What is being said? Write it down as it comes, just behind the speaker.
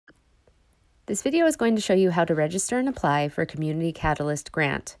This video is going to show you how to register and apply for a Community Catalyst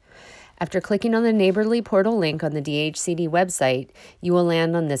grant. After clicking on the Neighborly Portal link on the DHCD website, you will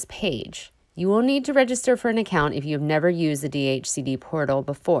land on this page. You will need to register for an account if you have never used the DHCD portal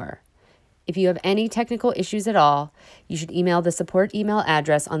before. If you have any technical issues at all, you should email the support email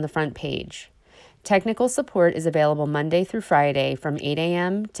address on the front page. Technical support is available Monday through Friday from 8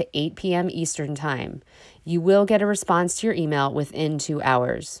 a.m. to 8 p.m. Eastern Time. You will get a response to your email within 2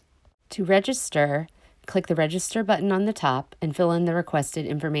 hours. To register, click the Register button on the top and fill in the requested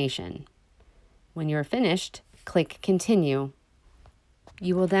information. When you are finished, click Continue.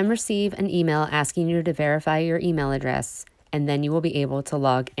 You will then receive an email asking you to verify your email address, and then you will be able to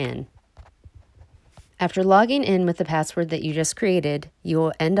log in. After logging in with the password that you just created, you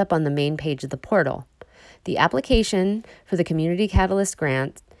will end up on the main page of the portal. The application for the Community Catalyst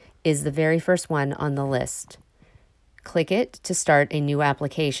grant is the very first one on the list. Click it to start a new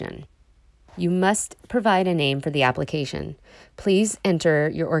application. You must provide a name for the application. Please enter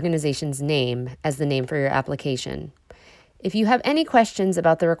your organization's name as the name for your application. If you have any questions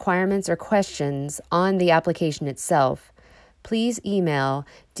about the requirements or questions on the application itself, please email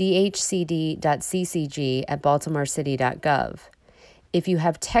dhcd.ccg@baltimorecity.gov. If you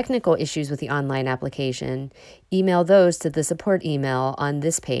have technical issues with the online application, email those to the support email on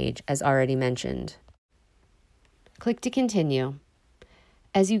this page as already mentioned. Click to continue.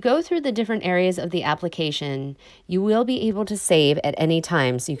 As you go through the different areas of the application, you will be able to save at any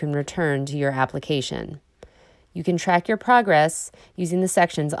time so you can return to your application. You can track your progress using the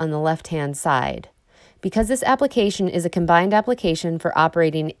sections on the left-hand side. Because this application is a combined application for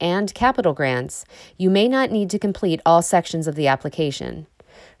operating and capital grants, you may not need to complete all sections of the application.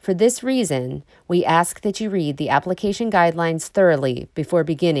 For this reason, we ask that you read the application guidelines thoroughly before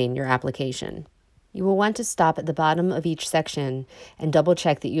beginning your application. You will want to stop at the bottom of each section and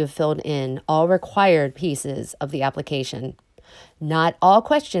double-check that you have filled in all required pieces of the application. Not all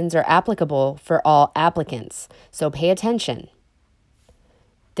questions are applicable for all applicants, so pay attention.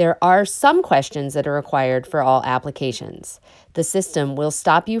 There are some questions that are required for all applications. The system will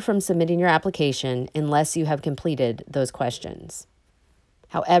stop you from submitting your application unless you have completed those questions.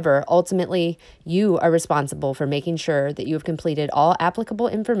 However, ultimately, you are responsible for making sure that you have completed all applicable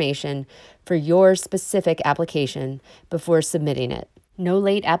information for your specific application before submitting it. No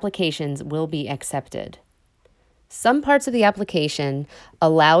late applications will be accepted. Some parts of the application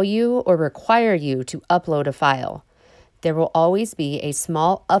allow you or require you to upload a file. There will always be a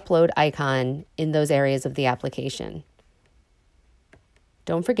small upload icon in those areas of the application.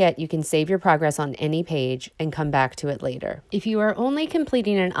 Don't forget, you can save your progress on any page and come back to it later. If you are only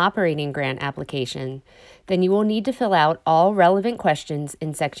completing an operating grant application, then you will need to fill out all relevant questions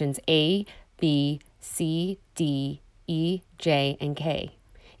in sections A, B, C, D, E, J, and K.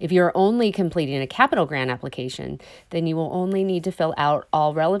 If you are only completing a capital grant application, then you will only need to fill out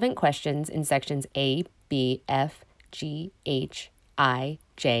all relevant questions in sections A, B, F, G, H, I,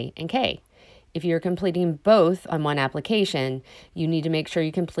 J, and K. If you're completing both on one application, you need to make sure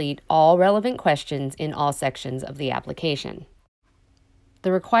you complete all relevant questions in all sections of the application.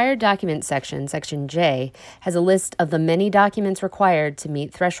 The required documents section, section J, has a list of the many documents required to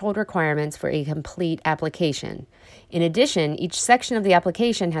meet threshold requirements for a complete application. In addition, each section of the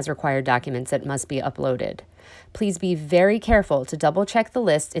application has required documents that must be uploaded. Please be very careful to double-check the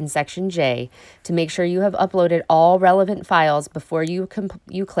list in section J to make sure you have uploaded all relevant files before you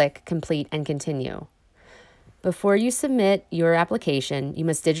click Complete and Continue. Before you submit your application, you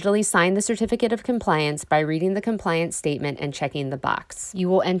must digitally sign the certificate of compliance by reading the compliance statement and checking the box. You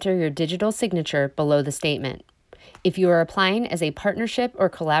will enter your digital signature below the statement. If you are applying as a partnership or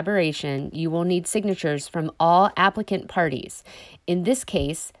collaboration, you will need signatures from all applicant parties. In this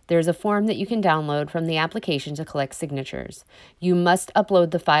case, there is a form that you can download from the application to collect signatures. You must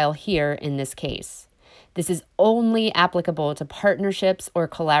upload the file here in this case. This is only applicable to partnerships or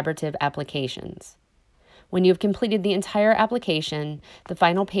collaborative applications. When you have completed the entire application, the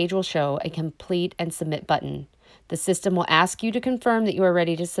final page will show a Complete and Submit button. The system will ask you to confirm that you are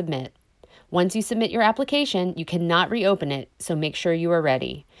ready to submit. Once you submit your application, you cannot reopen it, so make sure you are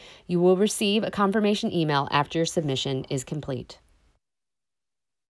ready. You will receive a confirmation email after your submission is complete.